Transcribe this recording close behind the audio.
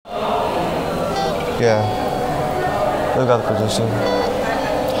Yeah, we got the position.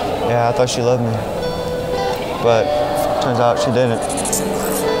 Yeah, I thought she loved me, but turns out she didn't.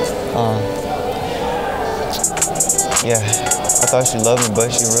 Yeah, I thought she loved me,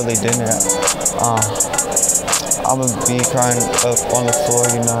 but she really didn't. I'ma be crying up on the floor,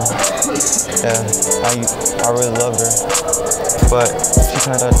 you know. Yeah, I really loved her, but she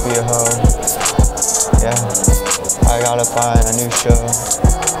turned out to be a hoe. Yeah, I gotta find a new show.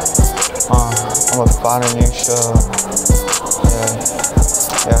 I'ma find a new show.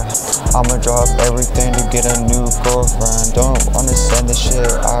 Yeah, I'ma drop everything to get a new girlfriend. Don't understand this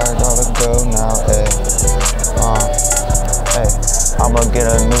shit, I gotta go now, I'ma get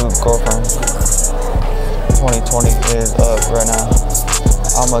a new girlfriend. 2020 is up right now.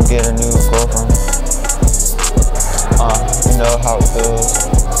 I'ma get a new girlfriend. You know how it feels.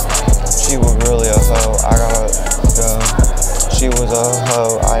 She was really a hoe, I gotta go. She was a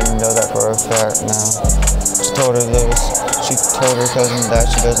hoe, I know that for a fact now. She told her cousin that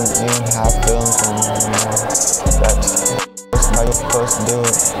she doesn't even have feelings for me, you know. That's how you're supposed to do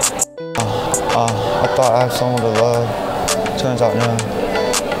it. I thought I had someone to love. Turns out no.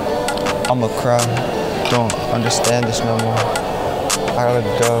 I'ma cry. Don't understand this no more. I gotta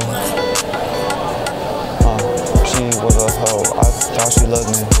go. She was a hoe. I thought she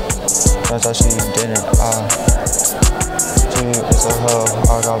loved me. Turns out she didn't. She is a hoe.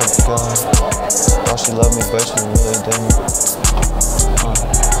 I gotta go. Thought she loved me, but she really didn't.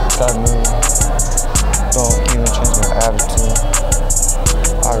 That move. Don't even change my attitude.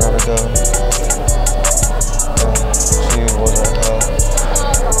 I gotta go. She was a hoe.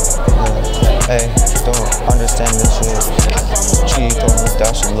 Hey, don't understand this shit. She told me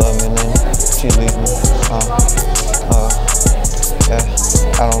that she loved me, and then she leave me. Yeah,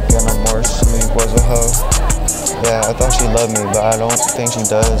 I don't care no more. She was a hoe. Yeah, I thought she loved me, but I don't think she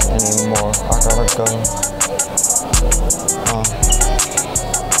does anymore. I gotta go.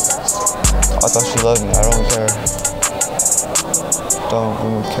 I thought she loved me. I don't care. Don't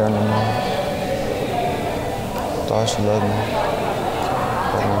even care no more. Thought she loved me.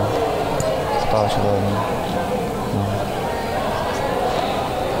 Thought she loved me.